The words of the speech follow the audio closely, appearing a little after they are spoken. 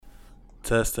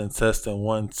Testing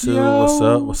 1 2.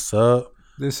 Yo. What's up?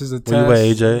 This is a test. Where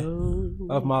you at, AJ?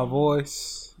 Of my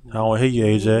voice. I don't hear you,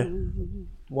 AJ.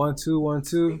 1 2 1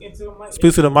 2.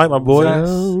 Speak to the mic, my boy.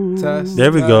 Test.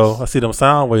 There we go. I see them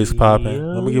sound waves popping.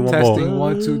 Let me get one Testing,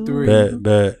 more. Testing 1 2 3.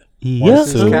 Bet.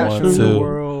 Yes. 1 2 1 2. The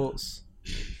world's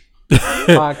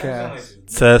podcast.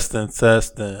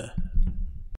 Testing.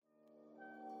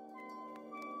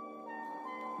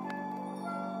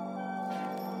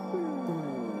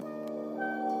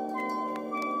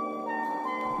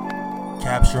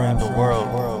 Capturing the world.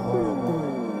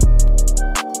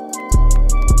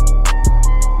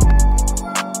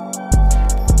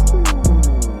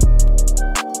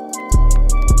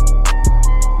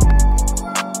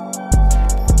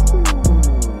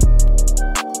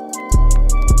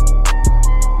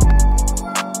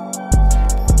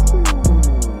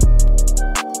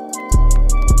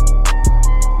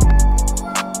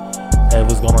 Hey,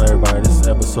 what's going on, everybody? This is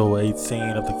episode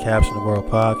 18 of the Capture the World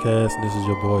podcast. This is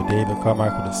your boy David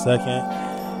Carmichael II,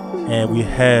 and we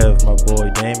have my boy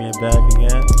Damien back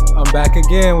again. I'm back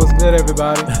again. What's good,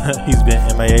 everybody? He's been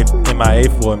MIA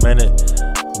for a minute,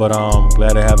 but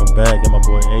glad to have him back. Got my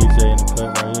boy AJ in the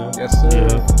cut right here. Yes, sir.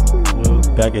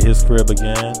 Yeah. Back at his crib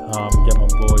again. Got my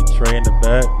boy Trey in the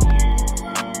back.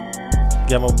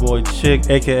 Got my boy Chick,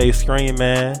 aka Scream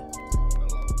Man.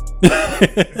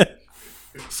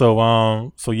 So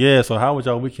how was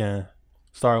y'all weekend?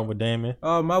 Starting with Damien.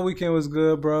 My weekend was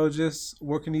good, bro. Just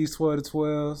working these 12 to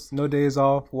 12s. No days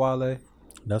off. Wale.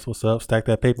 That's what's up. Stack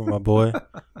that paper, my boy.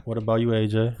 What about you,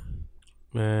 AJ?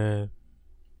 Man,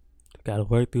 gotta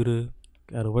work through the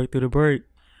break.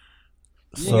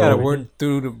 You gotta work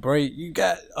through the break. You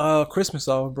got Christmas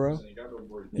off, bro.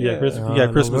 Yeah, you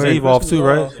got Christmas Eve off too,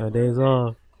 right? No days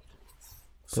off.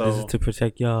 So this is to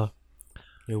protect y'all.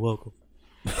 You're welcome.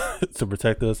 To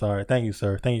protect us. All right. Thank you,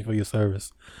 sir. Thank you for your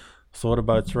service. So what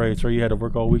about Trey? Trey, you had to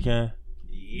work all weekend?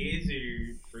 Yes,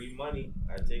 sir. Free money.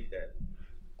 I take that.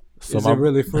 So is it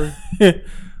really free?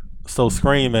 So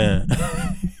Scream Man,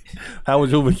 how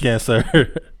was your weekend, sir?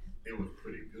 It was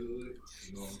pretty good.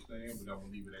 You know what I'm saying? But I'm going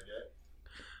to leave it at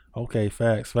that. Okay,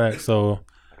 facts. So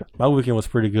my weekend was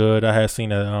pretty good. I had seen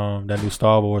that new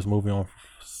Star Wars movie on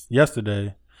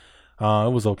yesterday.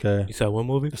 It was okay. You saw what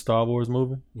movie? The Star Wars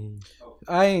movie.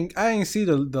 I ain't see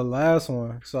the last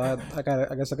one, so I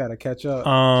guess I gotta catch up.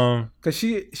 Cause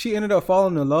she ended up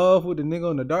falling in love with the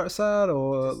nigga on the dark side,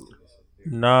 or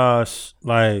nah,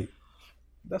 like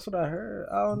that's what I heard.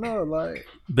 I don't know, like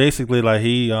basically like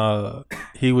he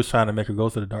was trying to make her go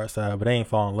to the dark side, but they ain't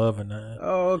fall in love in that.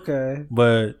 Oh, okay.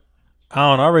 But I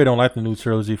don't know. I really don't like the new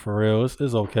trilogy for real. It's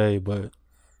okay, but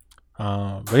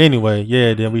anyway,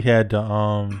 yeah. Then we had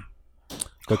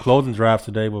the closing drive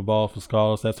today with Balls for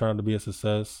Scholars. That turned out to be a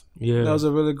success. Yeah, that was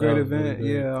a really great event.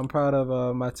 Really yeah, I'm proud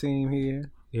of my team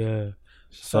here. Yeah.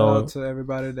 Shout out to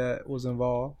everybody that was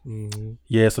involved. Mm-hmm.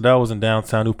 Yeah, so that was in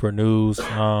downtown Newport News.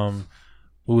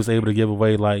 We was able to give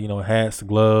away hats,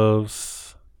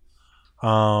 gloves,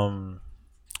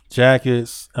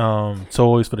 jackets,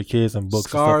 toys for the kids, and books,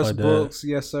 scarves, and stuff like books.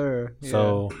 Yes, sir. Yeah.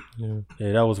 So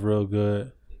yeah, that was real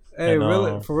good. Hey, and,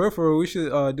 really, for real, we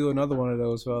should do another one of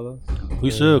those, fellas.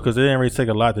 We should, because it didn't really take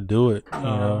a lot to do it. You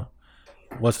know,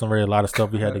 wasn't really a lot of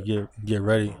stuff we had to get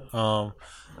ready. But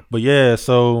that's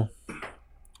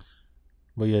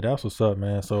what's up,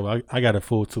 man. So I got a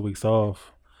full 2 weeks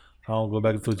off. I don't go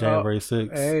back until January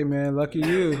 6th. Hey, man, lucky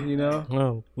you. You know.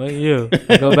 Oh, lucky you.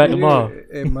 I go back tomorrow.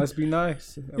 It must be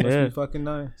nice. It must be fucking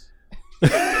nice.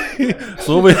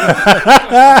 So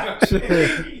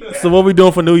what we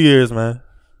doing for New Year's, man?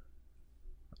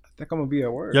 I think I'm gonna be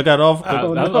at work. Y'all got off?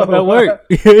 I'm at work.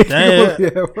 Damn.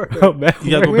 You gotta go back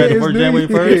to work January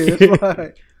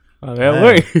 1st? I'm at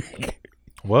work.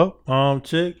 Well,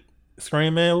 Chick,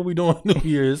 Scream Man, what we doing New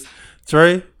Year's?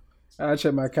 Trey? I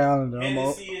check my calendar.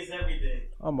 Hennessy is everything.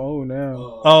 I'm old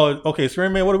now. Okay,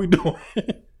 Scream Man, what are we doing?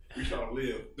 We trying to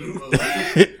live.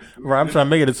 Right, I'm trying to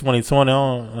make it to 2020. I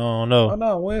don't know. Oh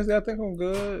no, Wednesday. I think I'm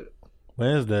good.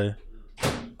 Wednesday.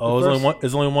 Oh,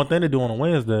 there's only one thing to do on a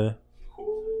Wednesday.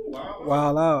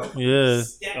 Wild out. Yeah.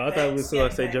 I thought we were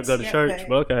supposed to say go to church,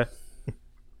 but okay.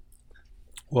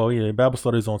 Well, yeah, Bible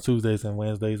studies on Tuesdays and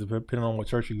Wednesdays, depending on what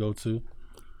church you go to.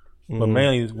 Mm-hmm. But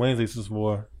mainly Wednesdays is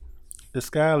for the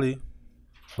Skyly.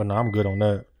 But no, I'm good on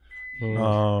that.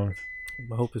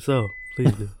 I hope it's so.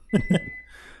 Please do.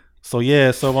 So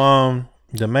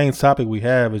the main topic we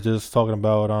have is just talking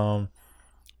about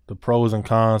the pros and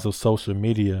cons of social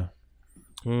media.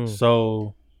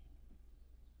 So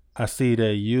I see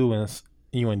that you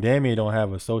and Damien don't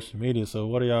have a social media. So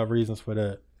what are y'all reasons for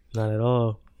that? Not at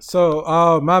all.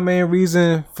 So my main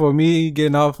reason for me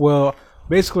getting off, well,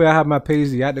 basically I have my page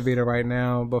deactivated right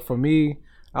now. But for me,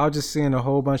 I was just seeing a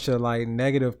whole bunch of like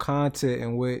negative content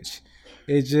in which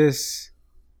it just,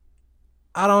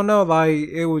 I don't know, like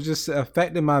it was just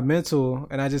affecting my mental,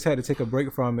 and I just had to take a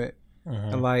break from it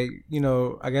and like, you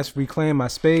know, I guess reclaim my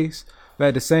space. But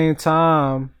at the same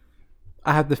time,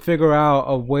 I have to figure out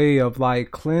a way of like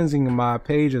cleansing my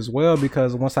page as well,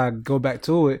 because once I go back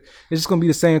to it, it's just gonna be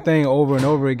the same thing over and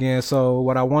over again. So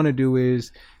what I want to do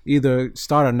is either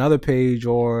start another page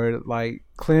or like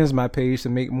cleanse my page to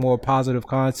make more positive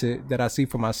content that I see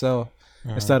for myself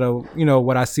instead of, you know,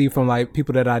 what I see from like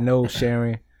people that I know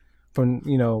sharing from,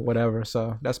 you know, whatever.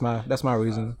 So that's my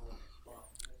reason.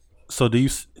 So do you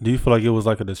feel like it was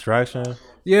like a distraction?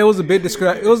 Yeah, it was a big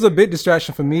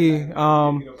distraction for me.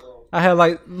 I had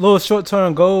like little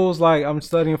short-term goals, like I'm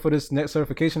studying for this next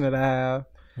certification that I have,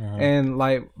 and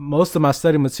like most of my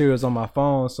study materials on my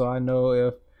phone. So I know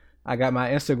if I got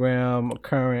my Instagram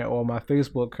current or my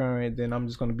Facebook current, then I'm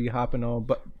just gonna be hopping on,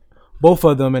 but both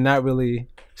of them and not really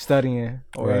studying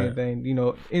or anything, you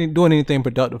know, doing anything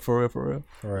productive for real.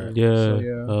 Right. Yeah.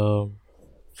 So,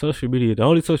 social media. The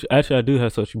only actually I do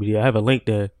have social media. I have a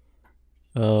LinkedIn.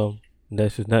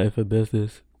 That's just nothing for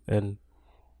business and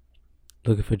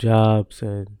looking for jobs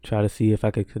and try to see if I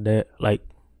could connect, like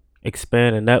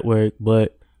expand a network.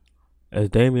 But as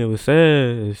Damien was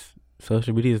saying,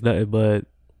 social media is nothing but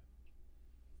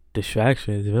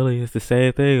distractions. Really, it's the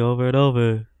same thing over and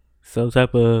over. Some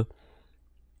type of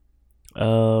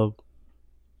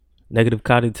negative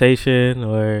connotation,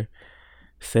 or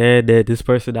saying that this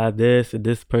person not this and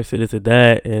this person isn't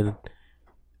that, and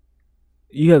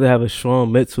you have to have a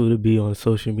strong mental to be on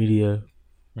social media.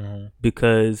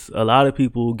 Because a lot of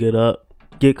people get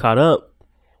caught up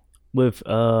with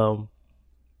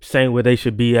saying where they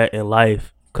should be at in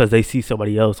life because they see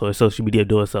somebody else on social media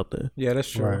doing something. Yeah,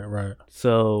 that's true. Right.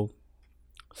 So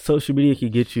social media can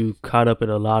get you caught up in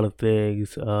a lot of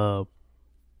things.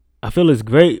 I feel it's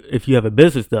great if you have a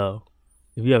business, though.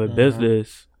 If you have a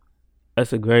business,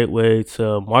 that's a great way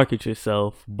to market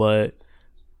yourself. But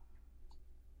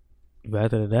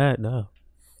rather than that, no.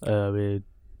 I mean,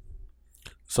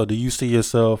 so do you see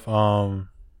yourself,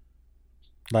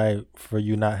 like for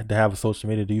you not to have a social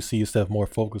media, do you see yourself more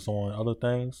focused on other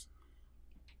things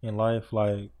in life?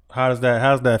 Like how does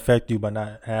that affect you by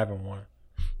not having one?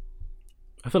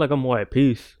 I feel like I'm more at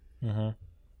peace. I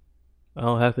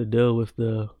don't have to deal with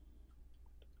the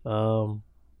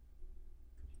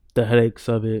headaches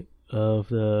of it, of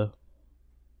the,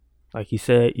 like you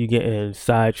said, you getting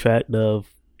sidetracked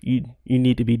of you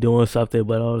need to be doing something,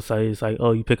 but all of a sudden it's like,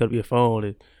 oh, you pick up your phone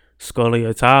and scrolling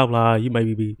your timeline. You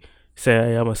maybe be saying,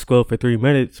 hey, I'm gonna scroll for 3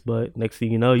 minutes, but next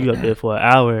thing you know, you up there for an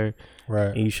hour, right?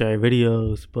 And you sharing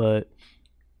videos. But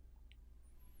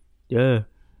yeah,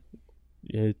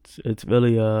 it's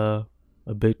really a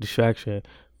big distraction.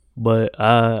 But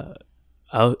and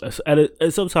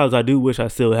sometimes I do wish I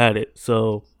still had it.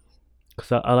 So,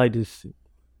 cause I like to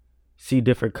see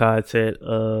different content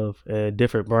of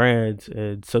different brands,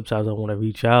 and sometimes I want to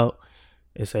reach out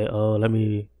and say, oh, let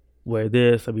me wear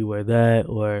this, let me wear that,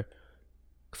 or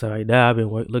cause right now I've been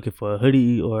looking for a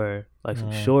hoodie or like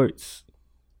some shorts,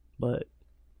 but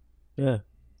yeah.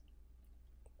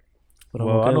 But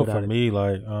well, I know for me,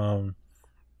 like,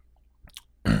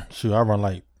 shoot, I run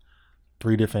like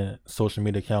 3 different social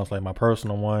media accounts, like my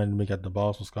personal one. We got the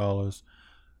Boston Scholars.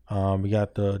 We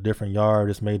got the Different Yard,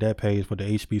 just made that page for the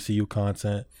HBCU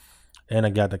content. And I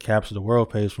got the Capture the World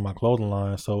page for my clothing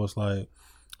line. So it's like,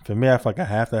 for me, I feel like I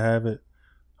have to have it.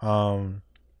 And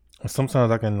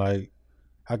sometimes I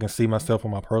can see myself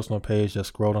on my personal page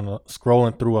just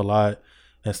scrolling through a lot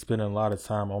and spending a lot of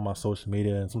time on my social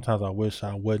media. And sometimes I wish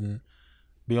I wouldn't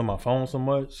be on my phone so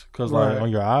much. Because like on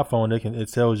your iPhone,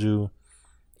 it tells you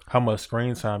how much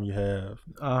screen time you have,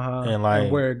 and like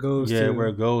and where it goes to. Where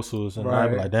it goes to. And I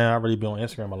be like, damn, I really be on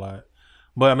Instagram a lot.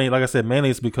 But I mean, like I said, mainly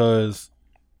it's because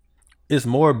it's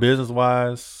more business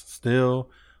wise still.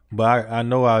 But I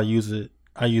know I use it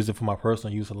for my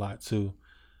personal use a lot too.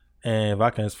 And if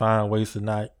I can find ways to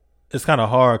not, it's kind of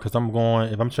hard because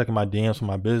if I'm checking my DMs for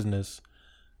my business,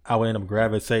 I would end up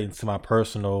gravitating to my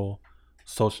personal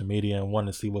social media and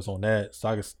wanting to see what's on that. So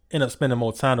I can end up spending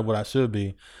more time than what I should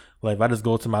be. Like if I just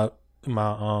go to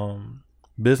my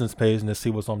business page and just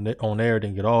see what's on there,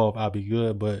 then get off, I'll be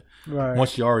good. But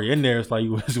once you're already in there, it's like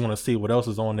you just want to see what else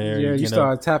is on there. Yeah, you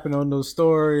start tapping on those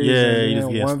stories. Yeah, and you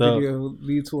just get one stuck. video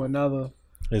lead to another.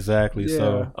 Exactly. Yeah.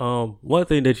 So one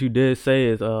thing that you did say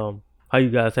is how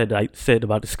you guys said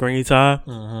about the screen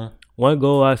time. One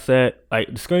goal I set,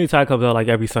 like the screen time comes out like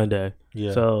every Sunday.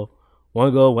 Yeah. So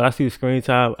one goal, when I see the screen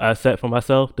time I set for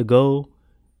myself, the goal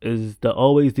is to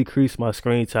always decrease my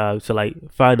screen time to like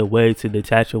find a way to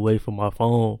detach away from my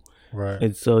phone, Right.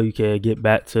 and so you can get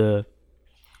back to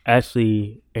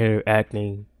actually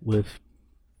interacting with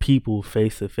people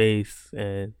face to face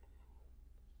and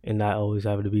not always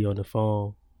having to be on the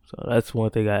phone. So that's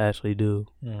one thing I actually do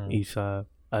each time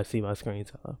I see my screen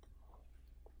time.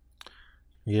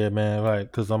 Yeah, man.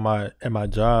 Like, cause at my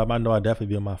job, I know I definitely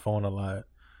be on my phone a lot.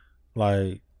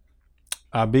 Like,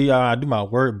 I do my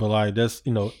work, but like that's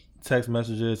text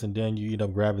messages, and then you end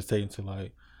up gravitating to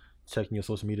like checking your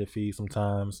social media feed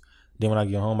sometimes. Then when I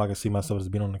get home, I can see myself just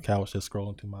being on the couch just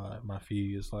scrolling through my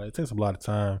feed. It's like it takes a lot of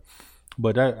time,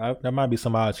 but that might be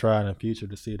something I'll try in the future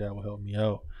to see if that will help me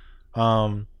out.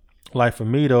 Like for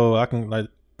me though, I know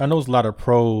there's a lot of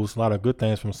pros, a lot of good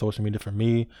things from social media for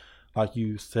me. Like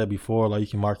you said before, like you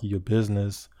can market your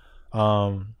business.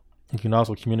 You can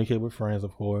also communicate with friends,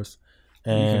 of course.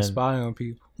 And you can spy on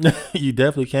people. You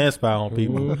definitely can spy on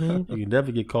people. Mm-hmm. You can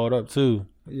definitely get caught up too.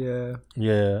 Yeah.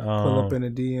 Yeah. Pull up in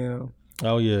a DM.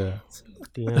 Oh yeah.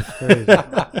 DM's crazy.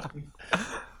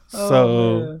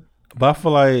 So, but I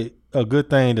feel like a good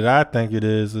thing that I think it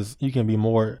is you can be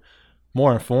more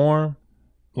informed.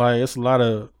 Like it's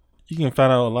you can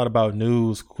find out a lot about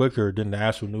news quicker than the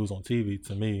actual news on TV.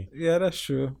 To me. Yeah, that's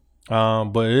true.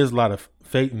 But it is a lot of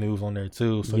fake news on there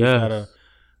too. So you Yes. gotta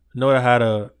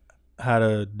know how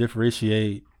to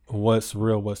differentiate what's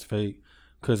real, what's fake.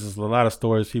 Because there's a lot of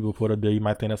stories people put up there. You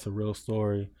might think that's a real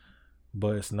story,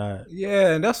 but it's not.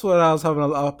 Yeah, and that's what I was having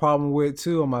a problem with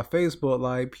too on my Facebook.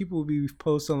 Like people be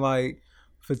posting like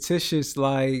fictitious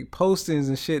like postings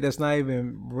and shit that's not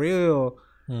even real.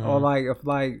 Or like if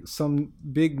like some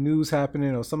big news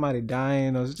happening or somebody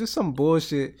dying or just some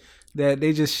bullshit that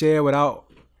they just share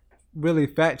without really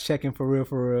fact checking for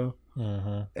real.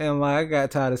 And like I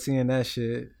got tired of seeing that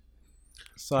shit,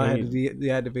 so I had to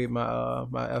deactivate my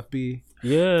FB.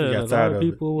 Yeah, a lot of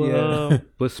people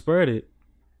would spread it.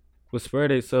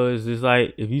 So it's just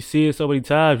like if you see it so many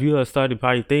times, you start to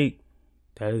probably think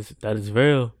that is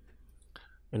real,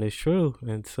 and it's true.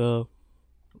 And so,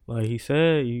 like he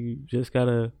said, you got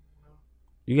to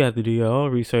do your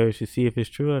own research to see if it's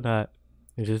true or not,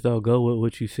 and just don't go with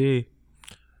what you see.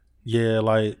 Yeah,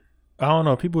 like I don't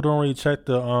know. People don't really check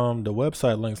the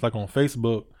website links. Like on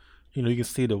Facebook, you can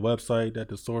see the website that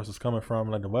the source is coming from.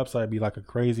 Like the website be like a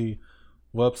crazy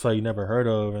website you never heard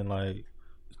of, and like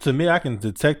to me, I can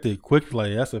detect it quickly.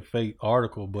 Like that's a fake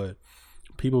article, but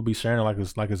people be sharing it like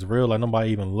it's real. Like nobody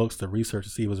even looks to research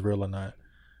to see if it's real or not.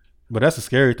 But that's a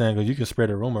scary thing because you can spread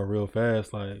a rumor real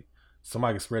fast. Like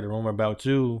somebody can spread a rumor about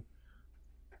you,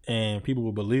 and people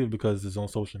will believe it because it's on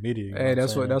social media. You know Hey,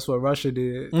 what that's what Russia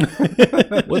did.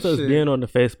 With us being on the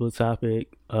Facebook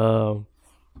topic, don't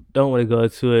want to go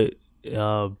into it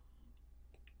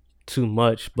too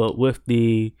much, but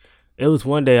it was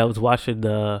one day I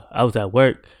was at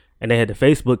work and they had the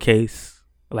Facebook case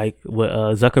like with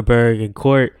Zuckerberg in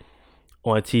court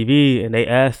on TV, and they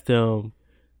asked them,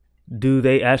 do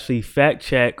they actually fact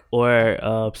check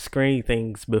or screen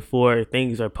things before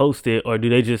things are posted, or do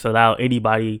they just allow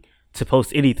anybody to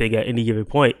post anything at any given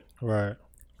point? Right.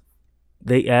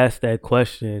 They asked that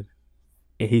question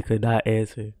and he could not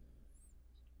answer.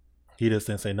 He just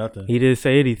didn't say nothing. He didn't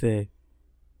say anything.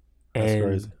 That's and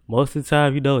crazy. Most of the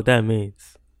time, you know what that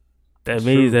means. That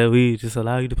means that we just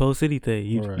allow you to post anything.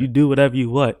 You do whatever you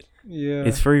want. Yeah.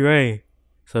 It's free reign.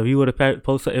 So if you want to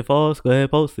post something false, go ahead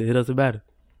and post it. It doesn't matter.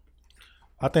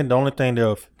 I think the only thing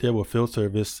they will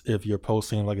filter if you're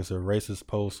posting like it's a racist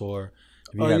post or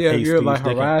if you have hate you're speech, like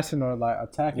harassing or like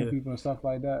attacking people and stuff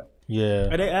like that. Yeah.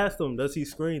 And they asked him, does he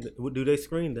screen? Do they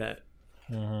screen that?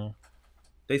 Mm-hmm.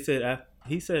 They said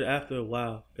he said after a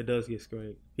while it does get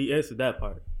screened. He answered that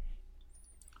part.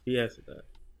 He answered that.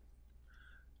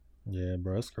 Yeah,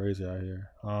 bro, it's crazy out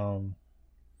here.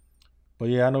 But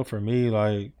yeah, I know for me,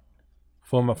 like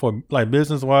for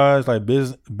business wise, like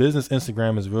business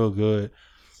Instagram is real good.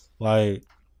 Like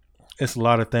it's a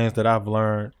lot of things that I've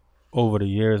learned over the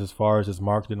years as far as just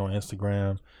marketing on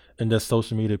Instagram and just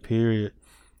social media period.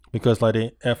 Because like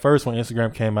at first when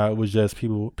Instagram came out, it was just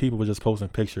people were just posting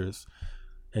pictures,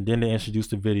 and then they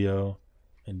introduced the video,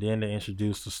 and then they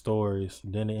introduced the stories,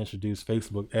 and then they introduced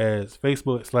Facebook ads,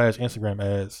 Facebook/Instagram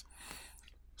ads.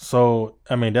 So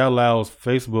I mean that allows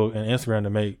Facebook and Instagram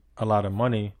to make a lot of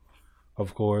money,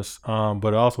 of course, but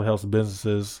it also helps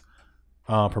businesses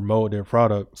promote their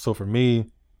product. So for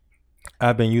me,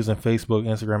 I've been using Facebook,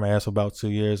 Instagram ads for about 2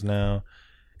 years now,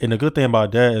 and the good thing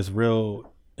about that is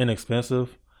real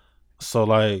inexpensive. So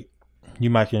like you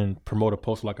might can promote a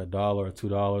post for like $1 or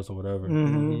 $2 or whatever.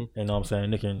 Mm-hmm. You know what I'm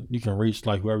saying? You can reach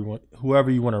like whoever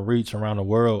you want to reach around the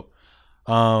world.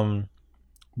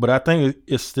 But I think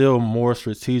it's still more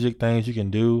strategic things you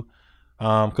can do,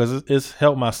 because it's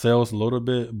helped my sales a little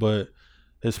bit, but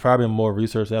it's probably more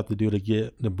research I have to do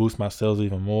to boost my sales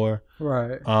even more.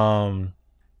 Right.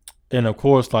 And of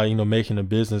course, like, making a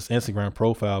business Instagram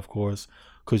profile, of course,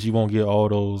 because you won't get all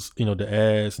those, the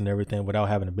ads and everything without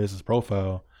having a business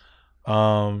profile.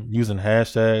 Using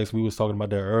hashtags, we was talking about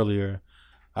that earlier.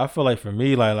 I feel like for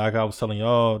me, like I was telling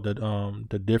y'all, that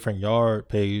the different yard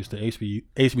page, the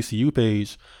HBCU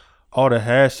page, all the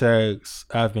hashtags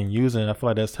I've been using, I feel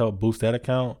like that's helped boost that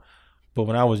account. But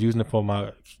when I was using it for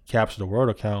my Capture the World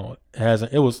account,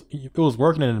 it was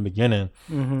working in the beginning,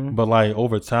 but like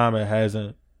over time it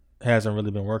hasn't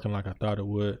really been working like I thought it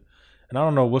would. And I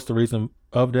don't know what's the reason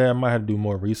of that. I might have to do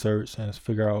more research and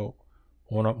figure out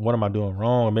what am I doing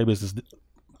wrong, or maybe it's just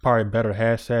probably better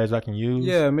hashtags I can use.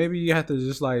 Yeah, maybe you have to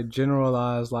just like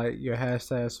generalize like your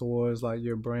hashtags towards like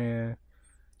your brand.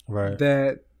 Right.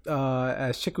 That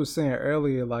as Chick was saying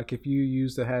earlier, like if you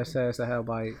use the hashtags that have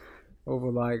like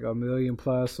over like 1 million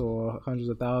plus or hundreds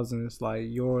of thousands, like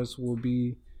yours will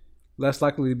be less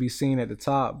likely to be seen at the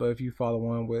top. But if you follow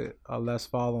one with a less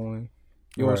following,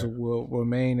 yours will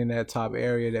remain in that top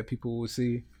area that people will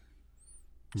see.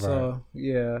 Right. So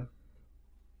yeah.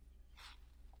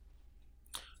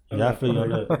 I'm not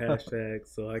pulling up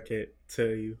hashtags, so I can't tell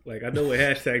you. Like, I know what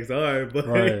hashtags are, but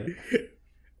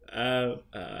I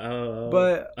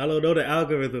don't know the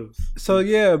algorithms. So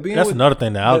yeah, that's another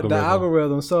thing. The algorithm. The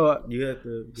algorithm. So you have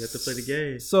to play the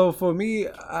game. So for me,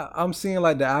 I'm seeing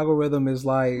like the algorithm is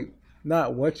like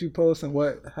not what you post and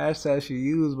what hashtags you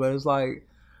use, but it's like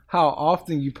how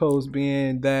often you post,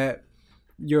 being that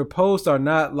your posts are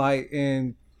not like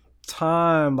in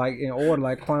time, like in order,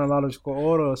 like chronological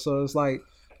order. So it's like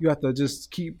you have to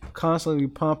just keep constantly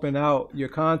pumping out your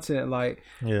content. Like,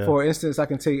 for instance, I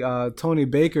can take Tony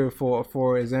Baker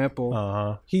for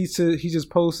example. He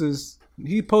just posts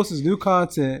new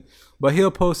content, but he'll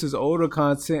post his older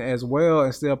content as well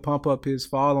and still pump up his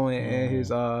following and his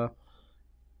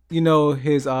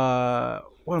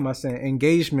what am I saying?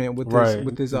 Engagement with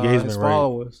his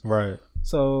followers. Right.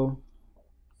 So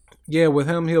yeah, with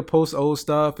him, he'll post old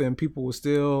stuff and people will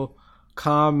still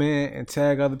comment and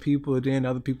tag other people, and then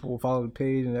other people will follow the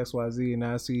page and XYZ, and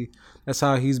I see that's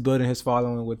how he's building his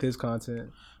following with his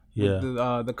content. Yeah,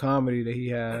 with the comedy that he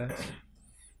has.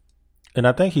 And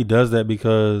I think he does that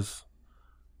because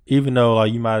even though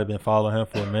like you might have been following him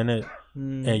for a minute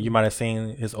and you might have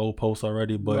seen his old posts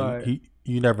already, but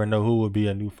you never know who would be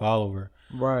a new follower.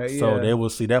 Right. So they will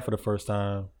see that for the first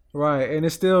time. Right, and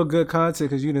it's still good content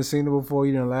because you done seen it before,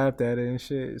 you done laughed at it and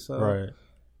shit. So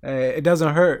it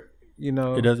doesn't hurt. It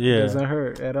doesn't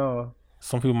hurt at all.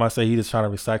 Some people might say he's just trying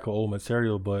to recycle old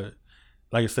material, but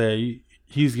like I said,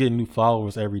 he's getting new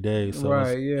followers every day, so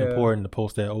it's important to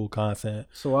post that old content.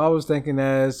 So I was thinking,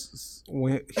 as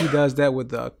when he does that with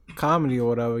the comedy or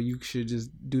whatever, you should just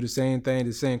do the same thing,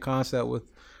 the same concept with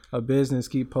a business.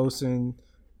 Keep posting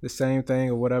the same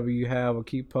thing or whatever you have, or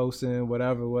keep posting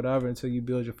whatever until you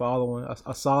build your following,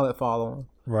 a solid following.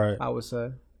 Right. I would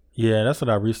say. Yeah, that's what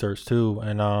I researched too,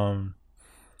 and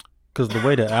because the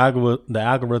way the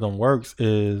algorithm works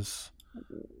is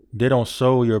they don't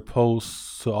show your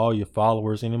posts to all your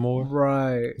followers anymore.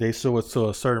 Right. They show it to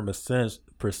a certain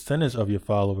percentage of your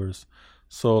followers.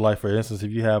 So, like for instance,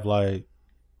 if you have like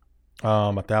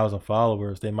 1,000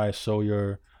 followers, they might show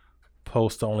your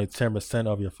post to only 10%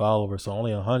 of your followers. So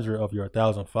only 100 of your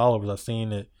 1,000 followers are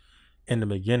seeing it in the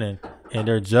beginning, and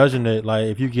they're judging it like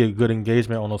if you get good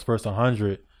engagement on those first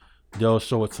 100. They'll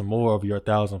show it to more of your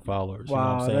 1,000 followers. Wow, you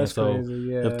know what I'm saying? That's so crazy,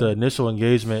 yeah. If the initial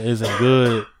engagement isn't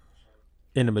good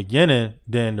in the beginning,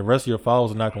 then the rest of your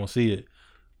followers are not going to see it.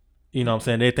 You know what I'm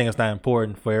saying? They think it's not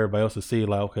important for everybody else to see.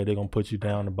 Like, okay, they're going to put you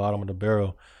down the bottom of the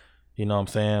barrel. You know what I'm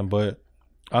saying? But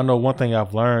I know one thing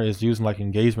I've learned is using like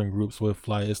engagement groups with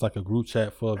like, it's like a group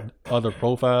chat full of other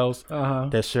profiles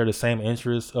that share the same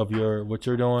interests of what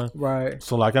you're doing. Right.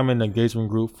 So like I'm in an engagement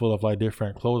group full of like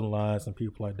different clothing lines and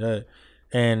people like that.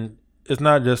 And it's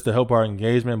not just to help our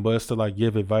engagement, but it's to like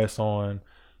give advice on,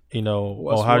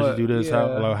 how did you do this?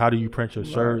 Yeah. How do you print your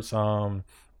shirts?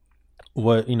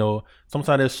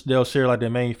 Sometimes they'll share like their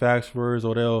manufacturers,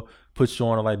 or they'll put you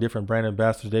on like different brand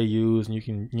ambassadors they use, and you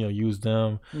can use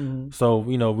them. Mm-hmm. So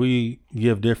we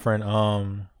give different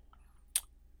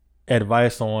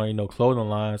advice on clothing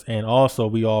lines, and also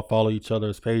we all follow each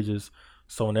other's pages.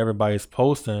 So when everybody's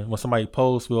posting, when somebody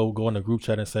posts, we'll go in the group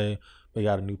chat and say, we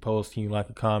got a new post, can you like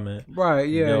a comment? Right,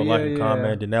 yeah, like a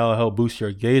comment, then that'll help boost your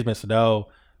engagement. So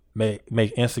that'll make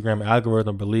Instagram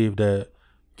algorithm believe that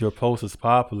your post is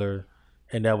popular,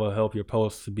 and that will help your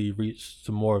post to be reached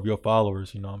to more of your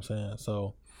followers. You know what I'm saying?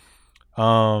 So,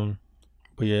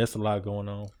 But yeah, it's a lot going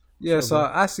on. Yeah, Sure, so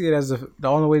bro. I see it as the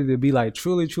only way to be like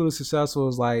truly successful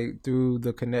is like through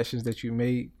the connections that you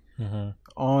make Mm-hmm.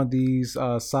 on these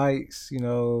sites, you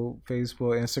know,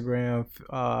 Facebook, Instagram,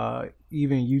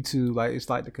 even YouTube. Like it's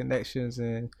like the connections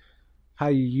and how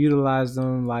you utilize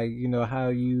them, like, you know, how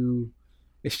you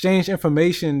exchange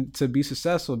information to be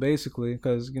successful, basically,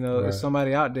 because, you know, Right. it's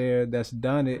somebody out there that's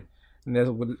done it and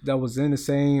that was in the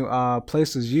same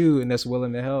place as you and that's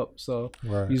willing to help. So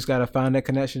Right. you just got to find that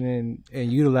connection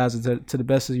and utilize it to the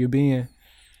best of your being.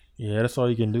 Yeah, that's all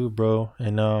you can do, bro.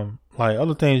 And like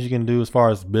other things you can do as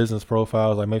far as business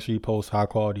profiles, like make sure you post high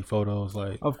quality photos.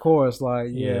 Like, Of course, like,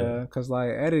 Yeah. yeah, because like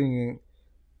editing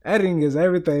is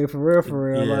everything for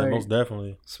real. yeah, Like, most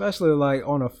definitely. especially like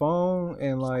on a phone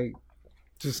and like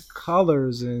just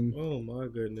colors and Oh my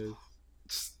goodness.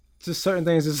 just certain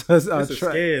things is It's a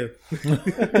scam.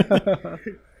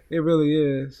 It really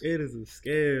is. It is a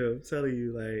scam. I'm telling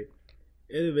you, like,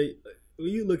 when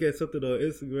you look at something on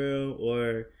Instagram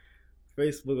or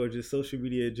Facebook or just social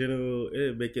media in general,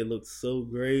 it'll make it look so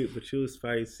great, but you'll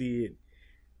probably see it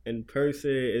in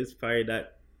person. It's probably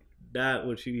not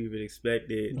what you even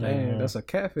expected. Damn, that's a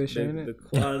catfish, ain't The it?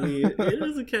 quality, it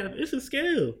is a cap. It's a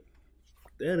scam.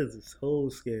 That is a whole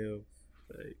scam.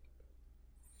 Like,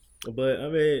 but I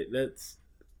mean, that's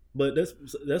what,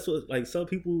 like, some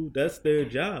people, that's their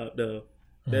job though.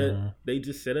 That Mhm. they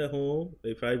just sit at home.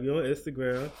 They probably be on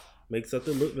Instagram, make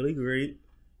something look really great.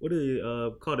 What do they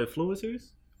called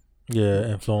influencers? Yeah,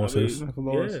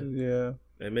 influencers. Yeah.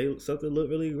 They make something look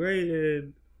really great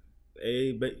and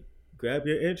they grab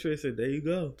your interest and there you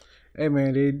go. Hey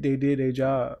man, they did their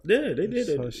job. Yeah, they did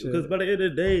So it shit. because by the end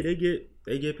of the day they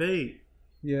get paid.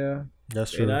 Yeah.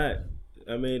 That's true. And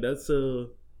I mean that's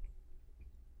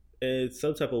in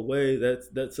some type of way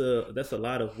that's a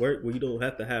lot of work where you don't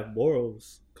have to have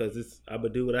morals because I'm gonna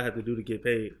do what I have to do to get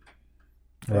paid.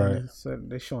 Right. So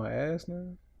they showing ass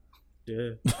now.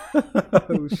 Yeah.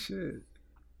 Oh shit.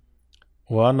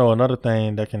 Well, I know another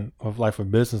thing that can, like for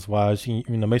business wise, you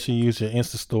know, make sure you use your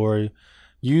Insta story.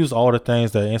 Use all the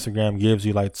things that Instagram gives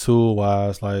you, like tool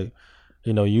wise, like,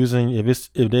 you know, using if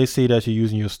they see that you're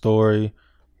using your story,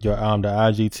 your the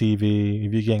IGTV,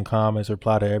 if you're getting comments,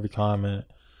 reply to every comment.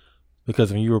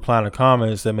 Because when you reply to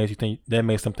comments, that makes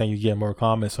them think you get more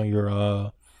comments on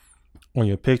your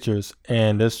pictures.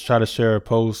 And just try to share a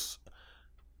post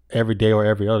every day or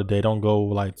every other day. Don't go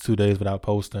like 2 days without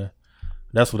posting.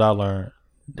 That's what I learned.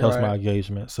 Helps my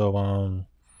engagement. So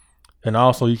and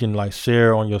also you can like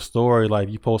share on your story, like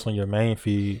you post on your main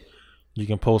feed, you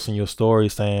can post in your story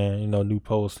saying, you know, new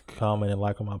post, comment and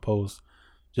like on my post,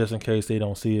 just in case they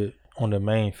don't see it on the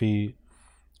main feed.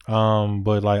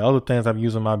 But like other things I'm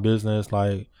using my business,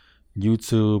 like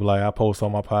YouTube, like I post all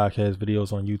my podcast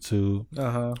videos on YouTube.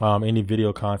 Any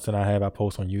video content I have, I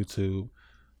post on YouTube.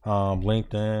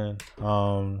 LinkedIn.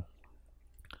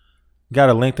 Got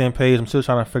a LinkedIn page. I'm still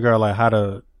trying to figure out like how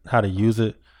to use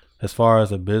it as far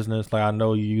as a business. Like I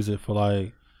know you use it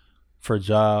for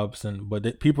jobs,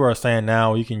 but people are saying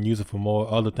now you can use it for more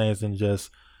other things than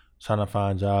just trying to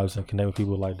find jobs and connect with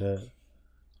people like that.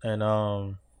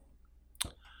 And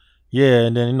yeah,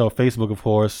 and then, you know, Facebook, of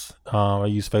course. I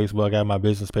use Facebook. I got my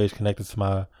business page connected to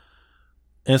my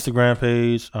Instagram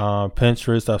page.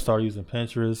 Pinterest. I started using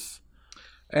Pinterest.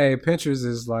 Hey, Pinterest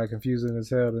is like confusing as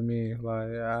hell to me.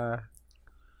 Like,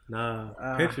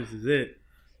 Pinterest is it.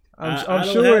 I'm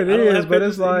sure it is, but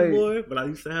it's like anymore, but I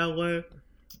used to have one.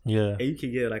 Yeah. And you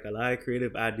can get like a lot of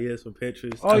creative ideas from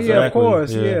Pinterest. Oh Exactly, yeah, of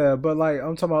course, yeah. yeah. But like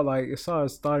I'm talking about like as far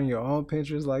as starting your own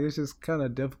Pinterest, like it's just kind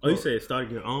of difficult. Oh, you said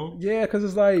starting your own? Yeah, because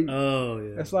it's like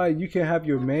yeah. it's like you can have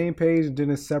your main page and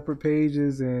then it's separate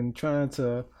pages and trying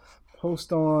to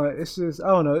post on. It's just I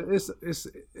don't know.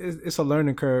 It's a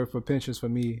learning curve for Pinterest for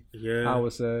me. Yeah, I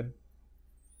would say.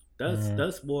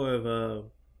 That's more of a.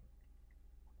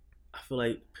 I feel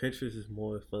like Pinterest is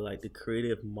more for like the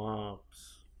creative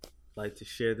moms, like to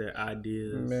share their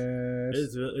ideas. Man,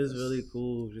 it's really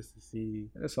cool just to see.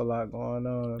 It's a lot going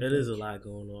on. It is a lot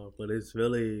going on, but it's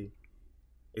really,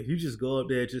 if you just go up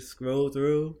there, just scroll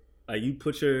through, like you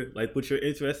put what you're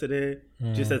interested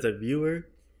in, just as a viewer,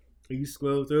 and you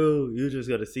scroll through, you're just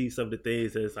gonna see some of the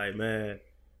things that's like, man,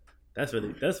 that's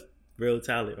real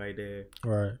talent right there.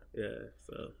 Right. Yeah.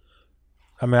 So.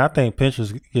 I mean, I think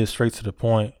Pinterest gets straight to the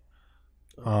point.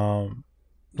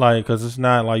 Like, cause it's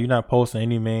not like you're not posting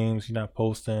any memes, you're not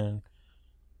posting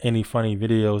any funny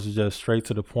videos. It's just straight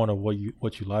to the point of what you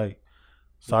like.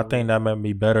 So I think that might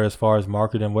be better as far as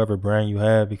marketing whatever brand you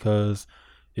have, because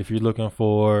if you're looking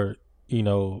for, you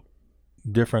know,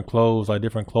 different clothes, like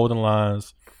different clothing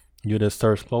lines, you just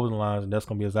search clothing lines, and that's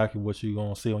gonna be exactly what you're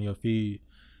gonna see on your feed.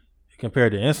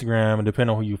 compared to Instagram, and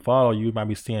depending on who you follow, you might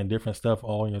be seeing different stuff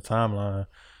all in your timeline.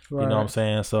 Right. You know what I'm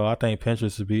saying? So I think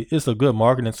Pinterest it's a good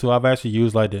marketing tool. I've actually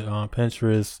used like the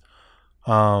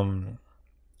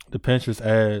Pinterest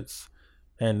ads,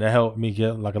 and that helped me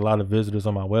get like a lot of visitors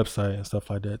on my website and stuff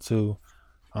like that too.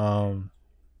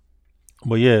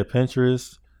 But yeah,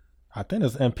 Pinterest. I think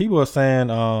and people are saying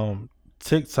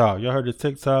TikTok. Y'all heard of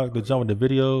TikTok? The jump with the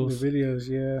videos. The videos,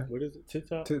 yeah. What is it?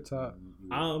 TikTok? TikTok.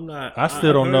 I'm not. I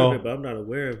still don't heard know. of it, but I'm not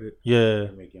aware of it. Yeah.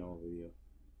 Make your own video.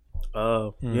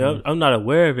 Yeah, I'm not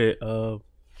aware of it.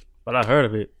 But I heard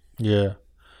of it. Yeah.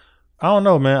 I don't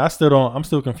know, man. I'm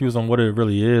still confused on what it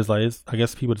really is. Like, I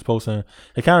guess people just posting.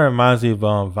 It kind of reminds me of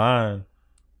Vine.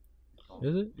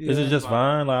 Is it? Is it just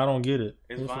Vine? Like, I don't get it.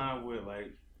 It's Vine with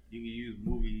like you can use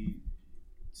movie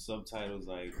subtitles.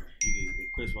 Like you can,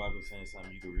 if Chris Rock was saying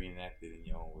something, you can reenact it in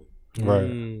your own way.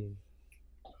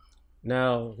 Right.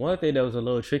 Now, one thing that was a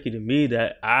little tricky to me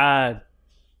that I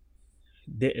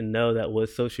didn't know that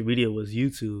was social media was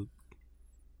YouTube.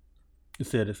 You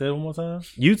said it. Say it one more time.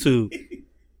 YouTube.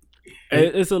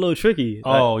 It's a little tricky.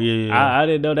 Oh, yeah. I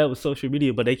didn't know that was social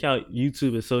media, but they count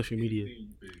YouTube as social media.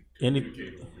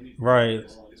 Right.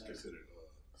 It's considered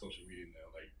social media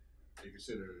now. Like they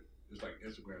consider it's like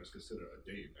Instagram is considered a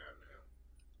date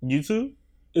now. YouTube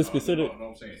is considered. No,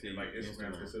 I'm saying like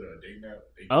Instagram is considered a date now.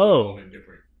 They Oh. all in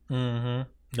different. Mm-hmm.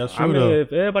 That's true. I mean, though.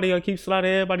 if everybody gonna keep sliding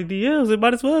everybody DMs, it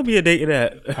might as well be a dating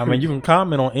app. I mean, you can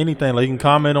comment on anything. Like you can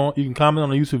comment on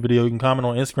a YouTube video. You can comment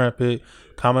on Instagram pic.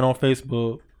 Comment on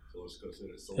Facebook. So it's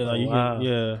considered so. You know, you Wow. can,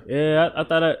 yeah. Yeah, I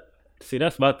thought that. See,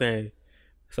 that's my thing.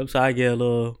 Sometimes I get a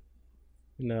little,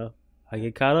 I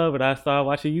get caught up and I start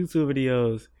watching YouTube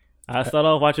videos. I start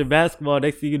off watching basketball.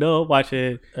 Next thing you know, I'm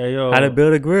watching Hey yo, how to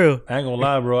build a grill. I ain't gonna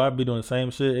lie, bro. I be doing the same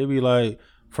shit. It be like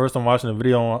first I'm watching a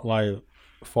video on like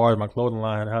as far as my clothing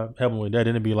line, helping with that.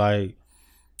 Then it be like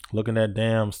looking at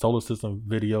damn solar system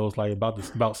videos like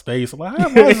about space. I'm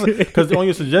like, because on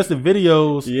your suggested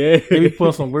videos, Yeah. they be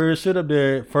putting some weird shit up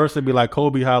there. First it'd be like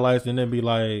Kobe highlights, then it'd be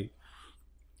like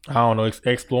I don't know,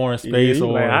 exploring space Yeah,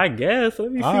 or. like, I guess.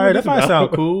 Let me see. All what right, this that might about.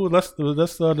 sound cool. Let's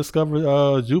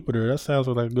discover Jupiter. That sounds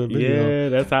like a good video. Yeah,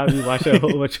 that's how we watch a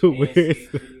whole bunch of weird.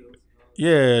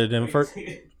 Yeah, then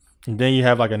then you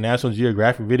have like a National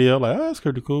Geographic video. Like, oh, that's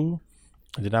pretty cool.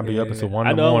 And then I'll be up until 1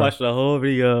 I in the know I morning. watched the whole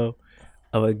video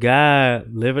of a guy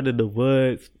living in the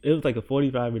woods. It was like a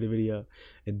 45-minute video.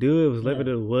 A dude was living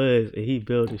in the woods and he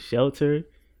built a shelter.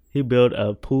 He built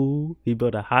a pool. He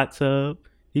built a hot tub.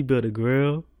 He built a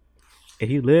grill. And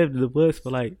he lived in the woods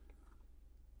for like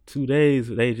 2 days.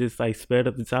 They just like sped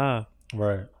up the time.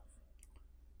 Right.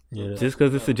 Yeah. Just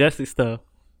because it suggested stuff.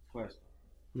 Question.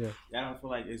 Yeah. Y'all don't feel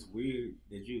like it's weird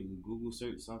that you can Google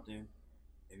search something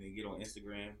and then get on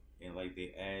Instagram and like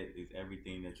they add is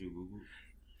everything that you Google?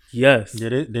 Yes.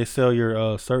 Yeah, they sell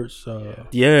your search.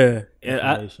 Yeah. And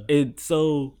Information. it's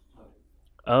so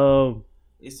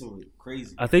It's so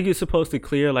crazy. I think it's supposed to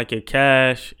clear like your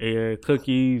cache and your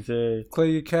cookies and Clear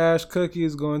your cache,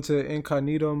 cookies, go into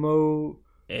incognito mode.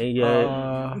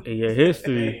 your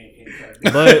history.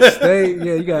 But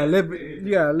You gotta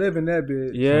live in that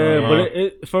bitch. yeah, but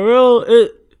it for real,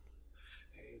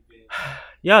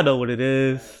 y'all know what it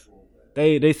is.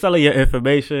 They selling your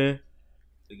information.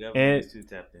 The government is too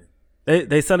tapped in.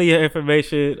 They selling your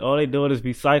information. All they doing is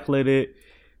recycling it,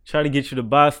 trying to get you to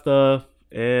buy stuff,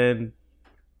 and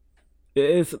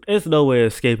it's no way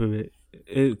escaping it.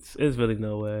 It's really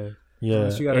nowhere. Yeah.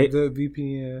 Unless you got a good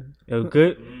VPN. A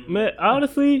good man,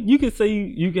 honestly, you can say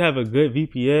you can have a good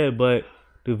VPN, but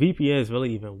do VPNs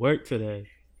really even work today?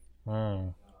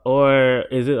 Or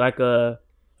is it like let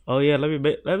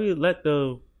me let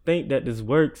them think that this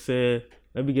works and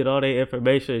let me get all their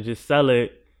information and just sell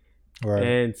it Right.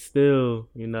 and still,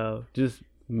 just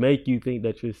make you think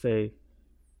that you're safe.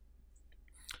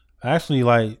 Actually,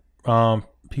 like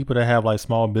people that have like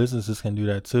small businesses can do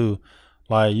that too.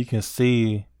 Like you can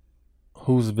see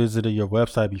who's visited your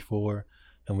website before,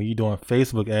 and when you're doing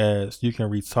Facebook ads, you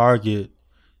can retarget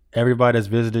everybody that's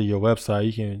visited your website.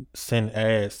 You can send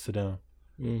ads to them,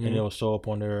 and it'll show up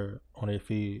on their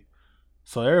feed.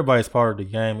 So everybody's part of the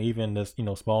game, even this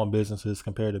small businesses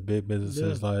compared to big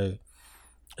businesses. Like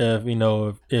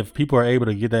if people are able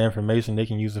to get that information, they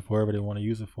can use it for whatever they want to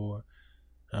use it for.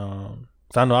 So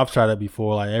I know I've tried that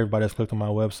before. Like everybody that's clicked on my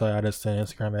website, I just send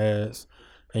Instagram ads,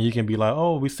 and you can be like,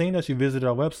 "Oh, we've seen that you visited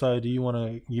our website. Do you want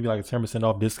to give you like a 10%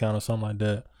 off discount or something like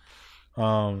that?"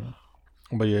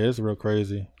 But yeah, it's real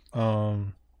crazy.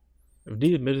 If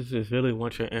these businesses really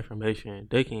want your information,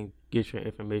 they can get your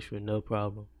information with no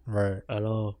problem Right. at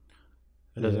all.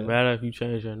 It doesn't matter if you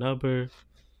change your number,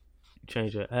 you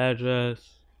change your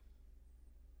address.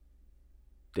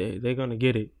 they're gonna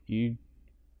get it. You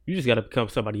just gotta become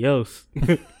somebody else.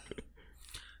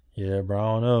 Yeah, bro.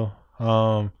 I don't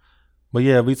know. But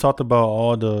yeah, we talked about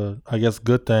all the, I guess,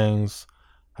 good things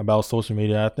about social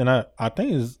media. I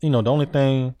think is, the only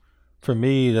thing for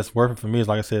me that's working for me is,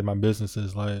 like I said, my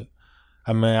businesses. Like,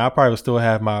 I mean, I probably would still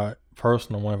have my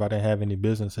personal one if I didn't have any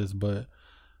businesses, but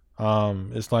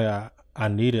it's like I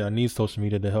need social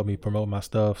media to help me promote my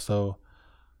stuff. So,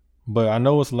 but I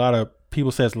know it's a lot of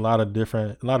people say it's a lot of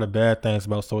bad things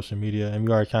about social media, and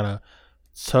we already kind of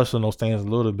touched on those things a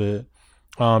little bit.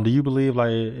 Do you believe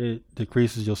like it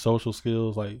decreases your social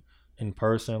skills, like in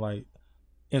person, like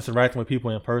interacting with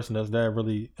people in person? Does that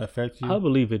really affect you? I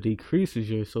believe it decreases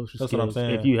your social That's skills. what I'm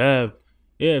saying.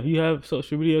 If you have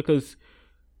social media, because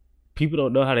people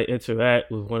don't know how to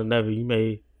interact with one another. You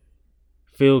may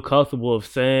feel comfortable of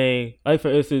saying, like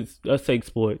for instance, let's take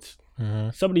sports. Mm-hmm.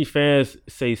 Some of these fans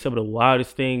say some of the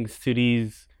wildest things to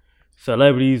these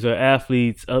celebrities or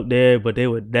athletes up there, but they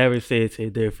would never say it to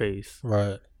their face.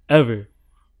 Right. Ever.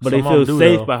 But Some they feel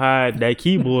safe though. behind that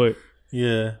keyboard.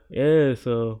 Yeah. Yeah,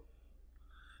 so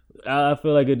I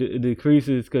feel like it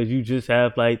decreases because you just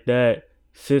have like that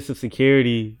sense of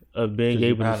security of being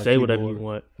able to say whatever you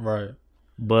want. Right.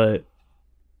 But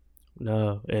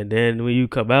no, and then when you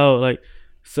come out, like,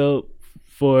 so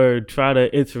for try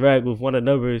to interact with one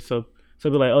another, so be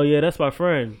like, oh yeah, that's my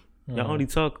friend. Y'all only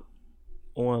talk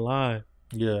online.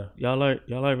 Yeah. Y'all aren't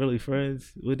really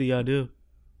friends. What do y'all do?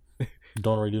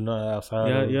 Don't really do nothing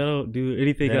outside. Y'all don't do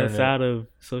anything outside of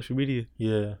social media.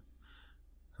 Yeah.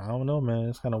 I don't know, man.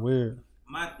 It's kind of weird.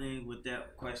 My thing with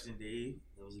that question, Dave,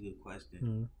 that was a good question.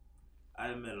 Mm-hmm.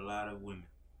 I met a lot of women.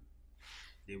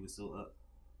 They were so up,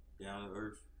 down to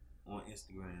earth on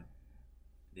Instagram.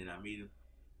 Then I meet them.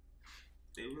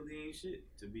 They really ain't shit,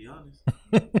 to be honest.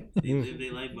 They live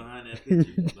their life behind that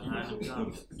picture, behind them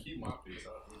comments. Keep my face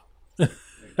out.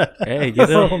 Hey,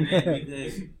 get up.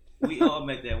 Because we all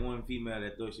met that one female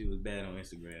that thought she was bad on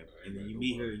Instagram, and then you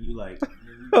meet her and you like,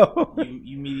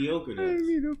 you mediocre to us.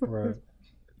 Right.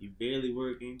 You barely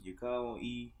working. Your car on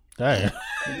E. Damn.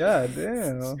 God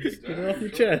damn. Get it off your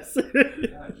chest.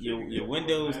 Your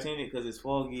windows tinted because it's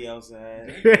foggy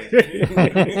outside.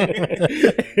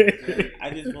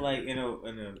 I just feel like in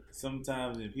a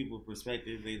sometimes in people's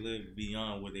perspective they live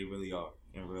beyond what they really are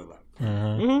in real life.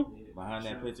 Mm-hmm. Behind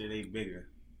that picture they bigger.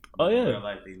 Oh yeah. In real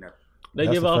life they never. They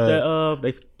That's give a off fact. that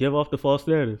they give off the false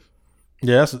narrative.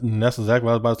 Yeah, that's exactly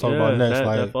what I was about to talk about next.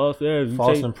 That false narrative.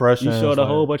 False impressions. You showed a like,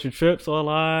 whole bunch of trips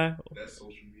online. That's social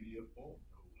media fault.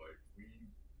 Like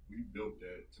we built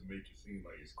that to make it seem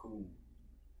like it's cool,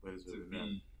 but it's to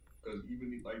be because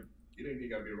even like it ain't even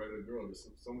gotta be a regular girl.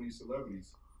 Some of these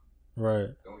celebrities, right,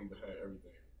 don't even have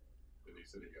everything that they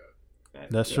said they got.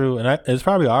 That's true, and it's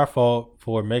probably our fault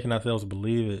for making ourselves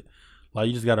believe it. Like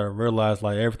you just gotta realize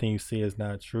like everything you see is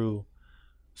not true.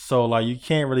 So like you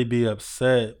can't really be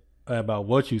upset about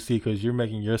what you see because you're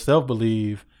making yourself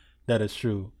believe that it's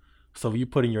true. So you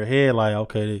put in your head like,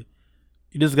 okay,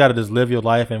 you just gotta just live your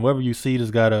life, and whatever you see, you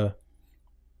just gotta.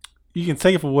 You can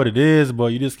take it for what it is,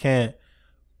 but you just can't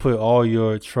put all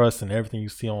your trust in everything you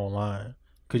see online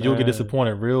because you'll get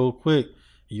disappointed real quick.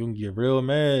 You can get real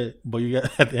mad, but you got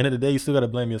at the end of the day, you still gotta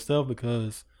blame yourself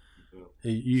because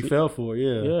you fell for it.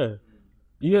 Yeah.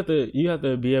 You have to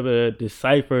be able to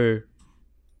decipher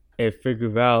and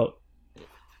figure out,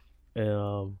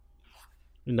 what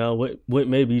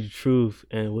may be the truth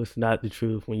and what's not the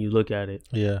truth when you look at it.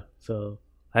 Yeah. So,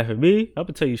 like for me, I'm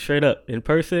gonna tell you straight up, in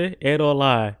person and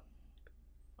online,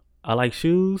 I like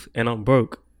shoes and I'm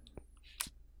broke.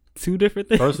 Two different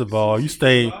things. First of all, you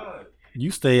stay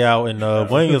out in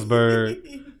Williamsburg.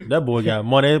 That boy got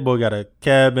money. That boy got a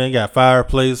cabin, got a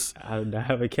fireplace. I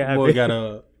have a cabin. Boy got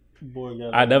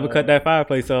I never cut that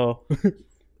fireplace off.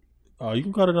 Oh, you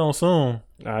can cut it on soon.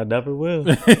 I never will.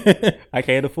 I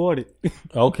can't afford it.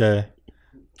 Okay.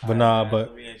 But nah, but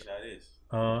Let me ask y'all this.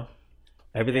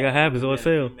 Everything I have is on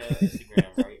sale.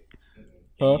 Instagram, right?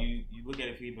 Huh? You look at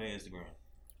a female Instagram,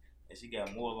 and she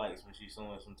got more likes when she's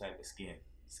showing some type of skin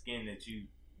that you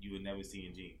would never see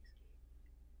in jeans.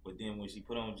 But then when she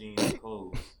put on jeans and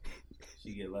clothes,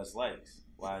 she get less likes.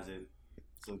 Why is it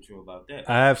so true about that?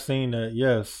 I have seen that.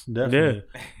 Yes, definitely.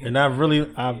 Yeah. And I've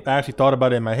actually thought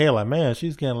about it in my head. Like, man,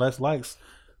 she's getting less likes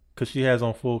because she has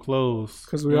on full clothes.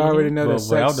 Because we already know that but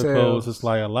sex without the sells. clothes, it's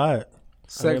like a lot.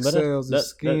 Sex sells is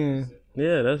skin.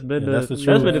 That's been that's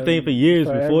the thing for years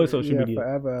before social media.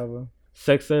 Forever.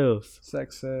 Sex sells.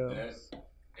 Sex sells. And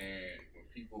when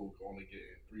people only get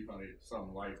 300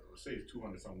 something likes, or say it's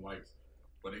 200 something likes,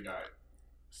 but they got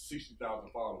 60,000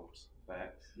 followers.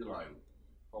 Facts. You're like,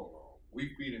 hold on.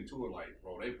 We feed into it like,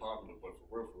 bro, they popular, but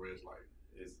for real, it's like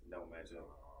It don't match up.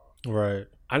 Right.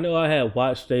 I know I had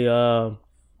watched a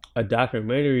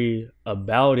documentary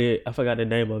about it. I forgot the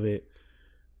name of it.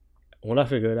 When I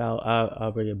figure it out,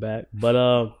 I'll bring it back. But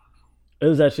it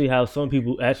was actually how some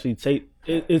people actually take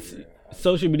it's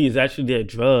social media is actually their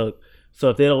drug.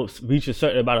 So if they don't reach a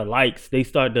certain amount of likes, they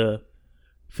start to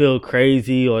feel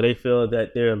crazy, or they feel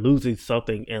that they're losing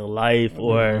something in life,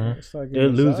 or It's like they're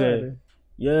losing,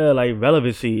 like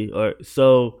relevancy, or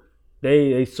so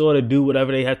they sort of do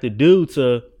whatever they have to do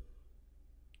to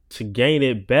gain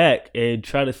it back and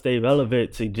try to stay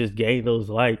relevant to just gain those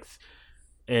likes.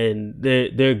 And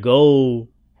their goal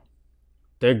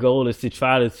is to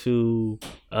try to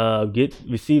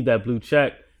receive that blue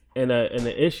check. And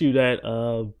the issue that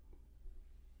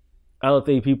I don't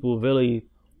think people really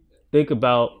think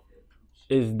about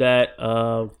is that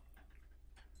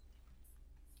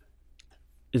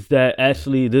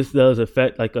actually this does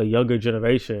affect like a younger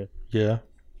generation. Yeah.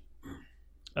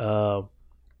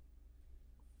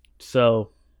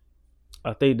 So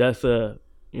I think that's a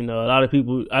lot of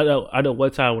people. I know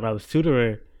one time when I was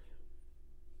tutoring,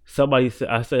 somebody said,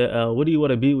 what do you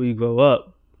want to be when you grow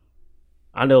up?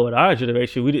 I know in our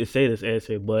generation we didn't say this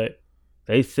answer, but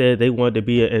they said they wanted to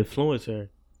be an influencer.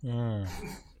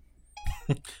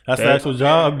 That's the actual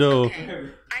job, though.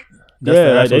 They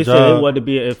said they wanted to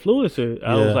be an influencer.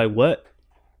 I was like, what?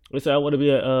 They said I want to be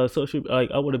a social,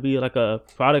 like I want to be like a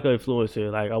product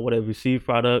influencer. Like I want to receive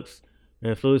products and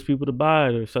influence people to buy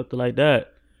it or something like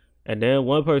that. And then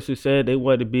one person said they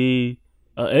wanted to be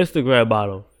an Instagram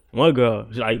model. One girl,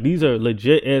 like these are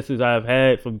legit answers I've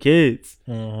had from kids.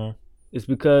 Mm-hmm. It's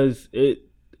because it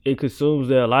consumes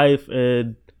their life,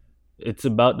 and it's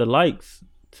about the likes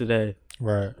today.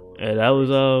 Right. And that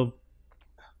was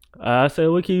I said,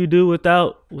 what can you do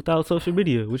without social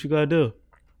media? What you gotta do?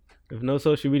 If no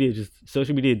social media, just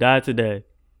social media died today,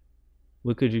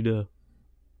 what could you do?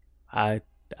 I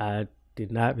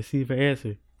did not receive an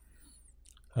answer.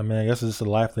 I mean, I guess it's just a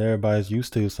life that everybody's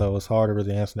used to, so it's hard to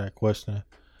really answer that question.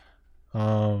 It's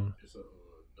another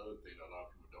thing that a lot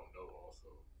of people don't know also.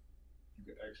 You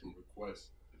can actually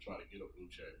request to try to get a blue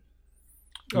check.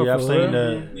 Yeah, I've seen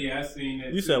that. Yeah, I seen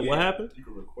that. You said what happened? You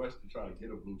can request to try to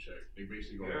get a blue check. They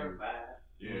basically go here.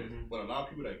 Yeah, but a lot of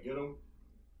people that get them,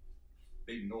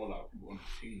 they know a lot of people on the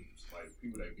teams, like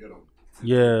people that get them.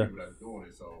 Yeah. People that's doing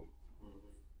it, so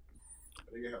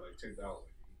I think they have like 10,000.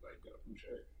 Like get a blue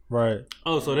check. Right.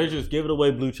 Oh, so they're just giving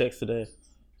away blue checks today.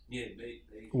 Yeah, they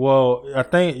Well, I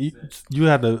think you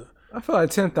have to. I feel like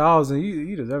 10,000.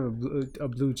 You deserve a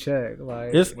blue check.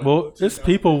 Like It's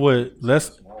people with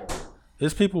less.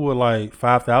 It's people with like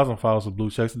 5,000 followers with blue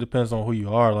checks. It depends on who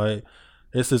you are. Like,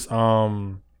 it's this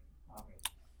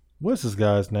what's this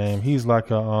guy's name? He's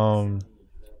like a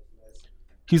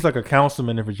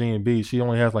councilman in Virginia Beach. He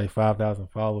only has like 5,000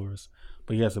 followers,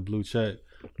 but he has a blue check.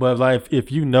 But like,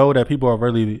 if you know that people are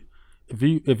really, if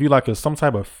you like some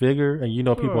type of figure, and you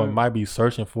know people might be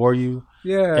searching for you,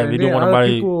 and you don't want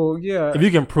nobody. If you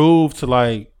can prove to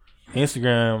like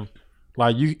Instagram,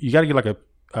 like you got to get like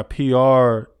a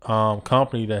PR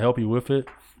company to help you with it,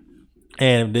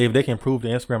 and if they can prove to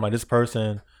Instagram like this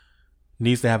person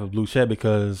needs to have a blue check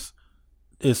because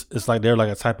it's like they're like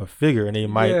a type of figure, and they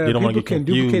don't want to get confused.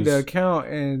 People can duplicate the account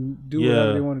and do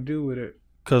whatever they want to do with it.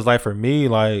 Because like for me,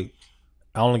 like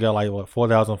I only got like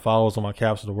 4,000 followers on my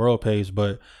Capture the World page,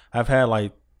 but I've had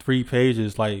like 3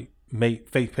 pages like make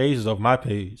fake pages of my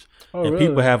page. Oh, and really?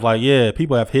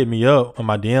 people have hit me up on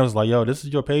my DMs like, yo, this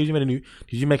is your page. Did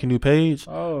you make a new page?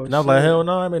 Oh, and I was like, hell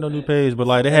no, I made no new page. But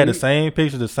like they had the same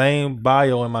picture, the same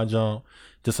bio in my junk,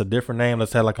 just a different name.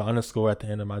 Let's have like an underscore at the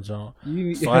end of my junk. You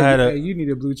need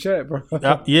a blue check, bro. So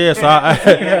I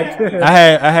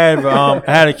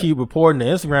had to keep reporting to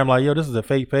Instagram like, yo, this is a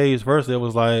fake page. First it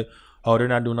was like, oh, they're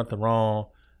not doing nothing wrong,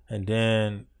 and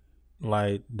then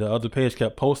like the other page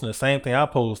kept posting the same thing I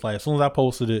post. Like as soon as I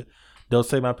posted it, they'll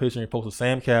take my picture and post the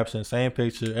same caption, same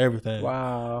picture, everything.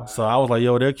 Wow. So I was like,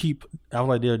 yo,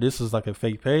 this is like a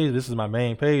fake page. This is my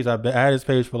main page. I had this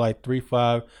page for like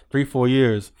 3-4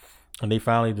 years, and they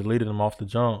finally deleted them off the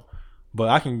junk. But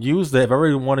I can use that if I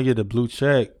really want to get a blue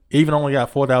check. Even only got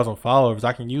 4,000 followers,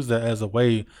 I can use that as a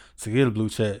way to get a blue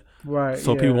check. Right.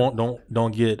 So people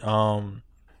don't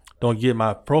get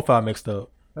my profile mixed up.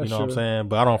 That's you know what I'm saying?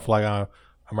 But I don't feel like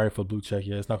I'm ready for a blue check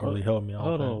yet. It's not gonna really help me.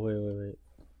 Hold on, wait.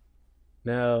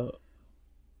 Now,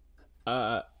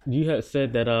 you had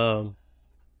said that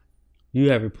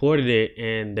you have reported it,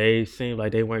 and they seemed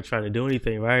like they weren't trying to do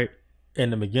anything, right? In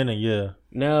the beginning, yeah.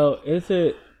 Now,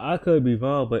 I could be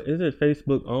wrong, but isn't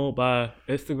Facebook owned by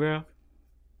Instagram?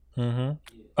 Mm-hmm.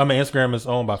 I mean, Instagram is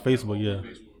owned by Facebook, yeah.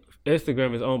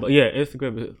 Instagram is owned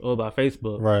by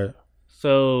Facebook. Right.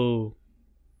 So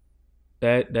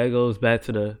that goes back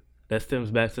to that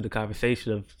stems back to the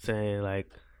conversation of saying like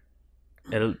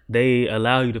they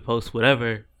allow you to post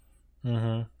whatever.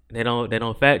 Mm-hmm. They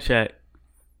don't fact check.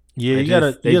 Yeah, you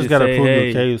just gotta say, prove hey,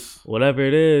 your case. Whatever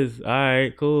it is, all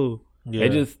right, cool. Yeah.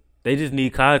 They just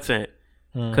need content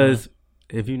because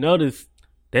if you notice,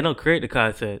 they don't create the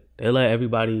content. They let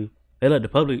the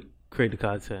public create the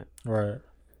content. Right.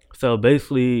 So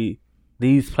basically,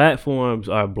 these platforms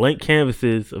are blank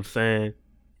canvases of saying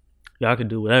y'all can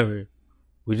do whatever.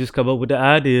 We just come up with the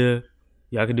idea.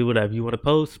 Y'all can do whatever you want to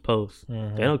post.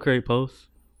 Mm-hmm. They don't create posts.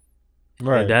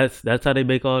 Right. And that's how they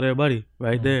make all their money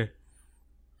right there.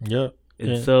 Yep.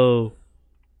 And so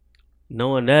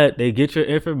knowing that, they get your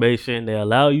information, they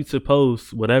allow you to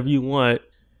post whatever you want,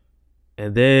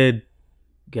 and then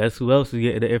guess who else is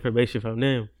getting the information from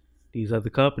them? These other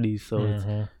companies. So it's,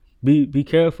 be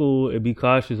careful and be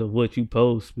cautious of what you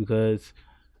post because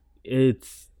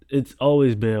it's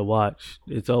always been watched.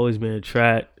 It's always been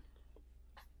tracked.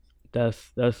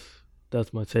 That's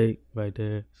my take right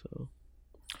there. So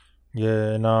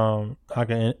yeah, and I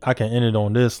can end it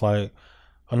on this. Like,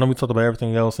 I know we talked about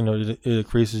everything else. You know, it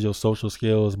increases your social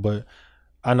skills, but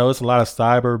I know it's a lot of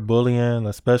cyber bullying,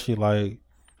 especially like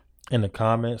in the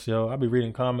comments. Yo, I be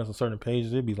reading comments on certain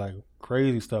pages. It'd be like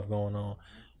crazy stuff going on.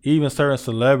 Even certain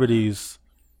celebrities,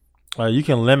 like you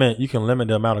can limit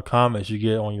the amount of comments you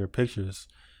get on your pictures.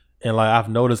 And like I've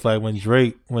noticed, like when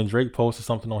Drake posted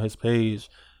something on his page,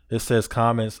 it says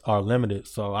comments are limited,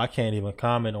 so I can't even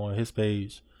comment on his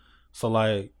page. So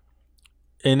like,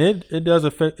 and it does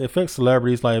affect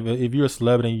celebrities. Like if you're a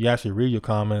celebrity and you actually read your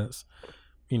comments,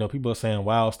 you know, people are saying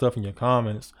wild stuff in your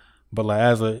comments. But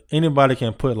like anybody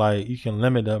can put, like, you can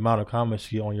limit the amount of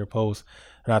comments you get on your post.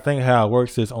 And I think how it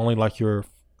works is only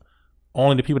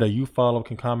the people that you follow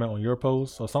can comment on your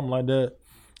post or something like that.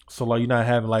 So like you're not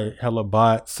having like hella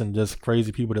bots and just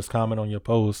crazy people that's comment on your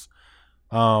posts.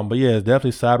 But yeah, it's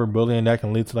definitely cyberbullying that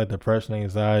can lead to like depression,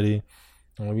 anxiety.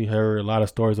 And we heard a lot of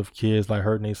stories of kids like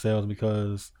hurting themselves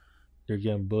because they're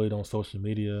getting bullied on social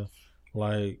media.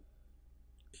 Like,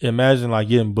 imagine like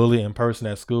getting bullied in person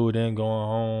at school, then going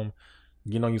home,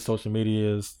 getting on your social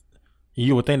medias.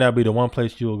 You would think that'd be the one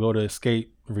place you would go to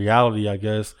escape reality, I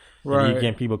guess. Right. And you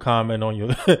getting people comment on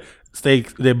your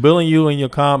they're bullying you in your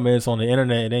comments on the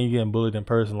internet, and then you getting bullied in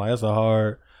person. Like, that's a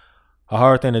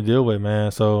hard thing to deal with,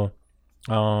 man. So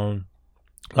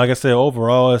like I said,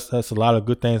 overall that's a lot of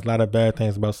good things, a lot of bad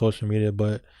things about social media,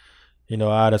 but you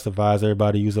know, I just advise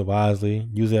everybody use it wisely,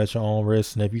 use it at your own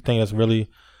risk. And if you think that's really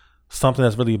something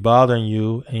that's really bothering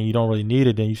you and you don't really need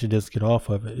it, then you should just get off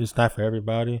of it. It's not for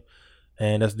everybody,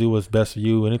 and let's do what's best for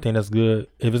you. Anything that's good,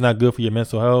 if it's not good for your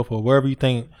mental health or wherever you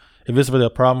think, if it's really a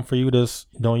problem for you,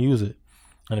 just don't use it.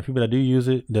 And the people that do use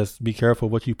it, just be careful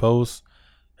what you post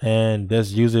and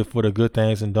just use it for the good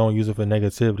things and don't use it for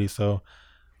negativity. So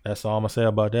that's all I'm gonna say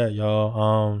about that,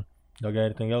 y'all. Y'all got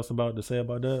anything else to say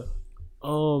about that?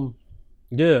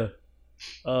 Yeah.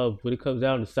 When it comes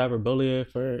down to cyberbullying,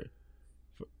 for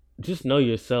just know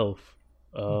yourself.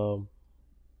 Cause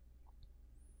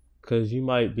you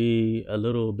might be a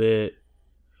little bit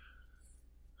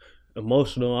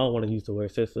emotional. I don't want to use the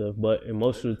word sensitive, but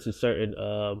emotional to certain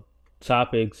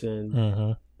topics,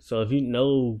 and so if you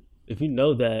know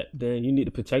that, then you need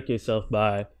to protect yourself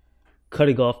by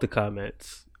cutting off the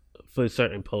comments for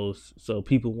certain posts so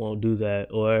people won't do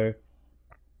that, or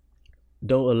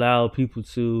don't allow people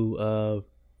to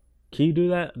can you do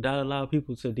that? Not allow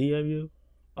people to DM you,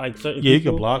 like certain people? You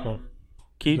can block them.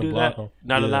 Can you do that? Them.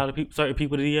 Not allow certain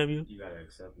people to DM you. You gotta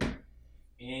accept it,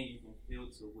 and you can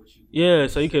filter what you. Yeah,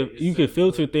 so you can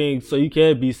filter things so you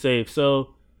can be safe.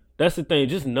 So that's the thing.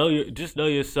 Just know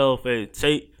yourself and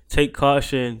take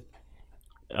caution.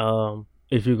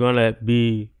 If you're gonna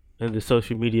be in the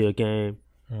social media game,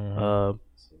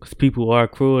 because people are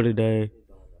cruel today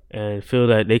and feel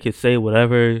that they can say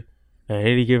whatever at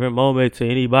any given moment to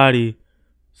anybody.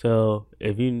 So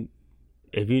if you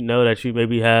know that you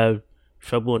maybe have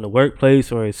trouble in the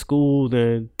workplace or in school,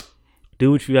 then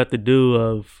do what you have to do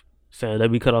of saying,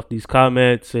 let me cut off these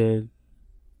comments, and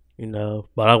you know,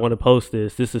 but I want to post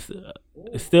this. This is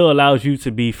it still allows you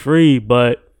to be free,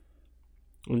 but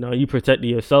you know, you protecting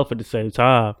yourself at the same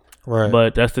time. Right.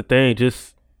 But that's the thing.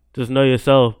 Just know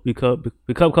yourself.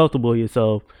 Become comfortable with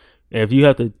yourself. And if you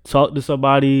have to talk to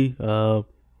somebody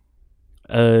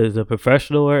as a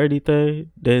professional or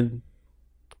anything, then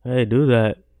hey, do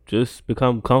that. Just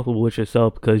become comfortable with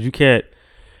yourself, because you can't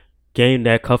gain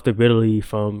that comfortability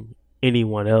from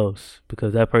anyone else,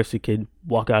 because that person can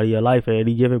walk out of your life at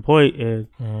any given point and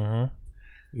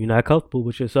you're not comfortable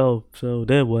with yourself. So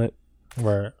then what?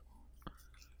 Right.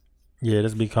 Yeah,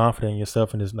 just be confident in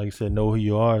yourself and just, like you said, know who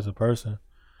you are as a person.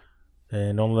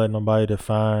 And don't let nobody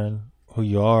define who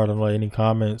you are. Don't let any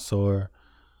comments or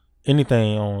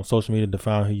anything on social media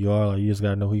define who you are. Like, you just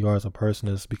gotta know who you are as a person.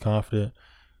 Just be confident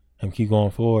and keep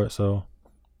going forward. So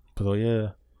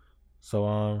yeah.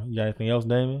 So you got anything else,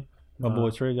 Damien? My boy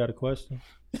Trey got a question.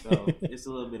 So it's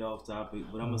a little bit off topic,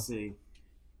 but I'm gonna say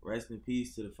rest in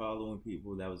peace to the following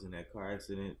people that was in that car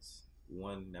accidents.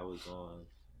 One that was on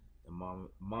the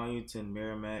Monument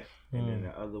Merrimack, and then the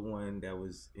other one that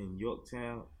was in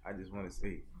Yorktown. I just want to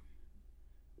say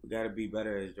we gotta be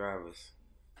better as drivers.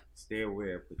 Stay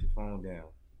aware. Put your phone down.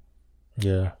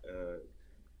 Yeah.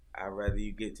 I'd rather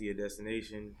you get to your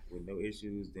destination with no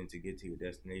issues than to get to your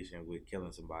destination with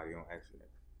killing somebody on accident.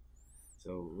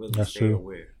 So really stay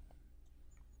aware.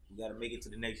 We gotta make it to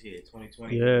the next year,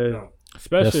 2020. Yeah,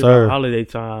 especially around holiday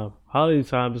time. Holiday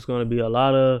time is going to be a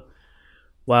lot of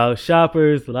wild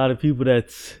shoppers, a lot of people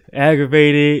that's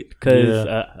aggravated because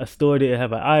a store didn't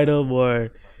have an item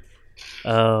or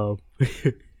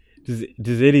just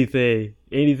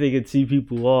anything can see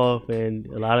people off, and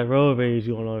a lot of road rage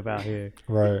going on about here.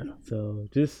 Right. So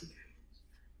just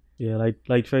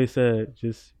like Trey said,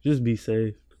 just be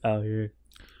safe out here.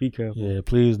 Be careful. Yeah,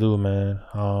 please do, man.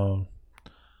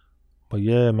 But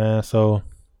yeah, man. So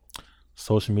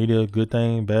social media, good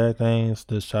thing, bad things.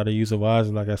 Just try to use it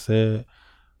wisely, like I said.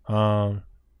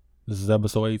 This is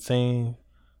episode 18.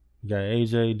 You got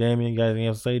AJ, Damien. You got anything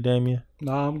else to say, Damien?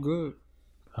 Nah, I'm good.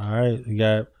 All right. You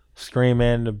got Scream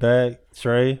Man in the back,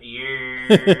 Trey.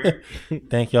 Yeah.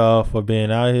 Thank y'all for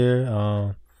being out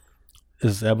here.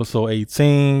 This is episode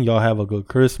 18. Y'all have a good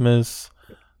Christmas,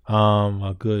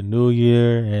 a good New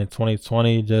Year, and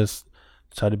 2020. Just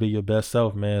try to be your best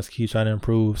self, man. Just keep trying to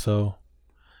improve. So,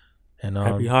 and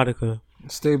Happy Hanukkah.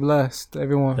 Stay blessed,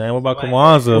 everyone. Damn, what about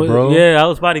Kwanzaa, bro? Yeah, I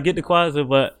was about to get to Kwanzaa,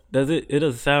 but it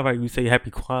doesn't sound right. We say Happy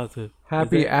Kwanzaa.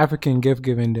 Happy African Gift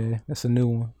Giving Day. That's a new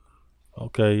one.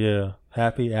 Okay, yeah.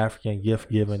 Happy African Gift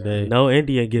Giving Day. No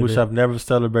Indian giving. Which I've never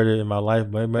celebrated in my life,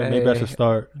 but maybe I should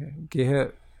start. Get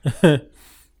hip.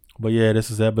 But yeah,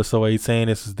 this is episode 18.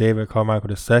 This is David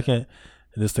Carmichael II. And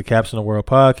this is the Caption the World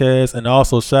podcast. And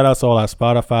also shout out to all our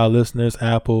Spotify listeners,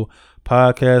 Apple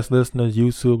podcast listeners,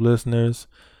 YouTube listeners.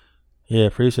 Yeah,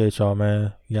 appreciate y'all,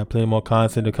 man. You got plenty more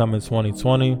content to come in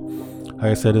 2020. Like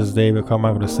I said, this is David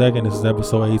Carmichael II. This is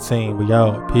episode 18. We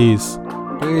out. Peace.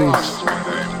 Peace.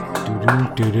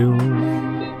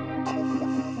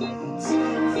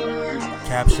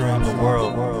 Capturing the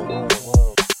world.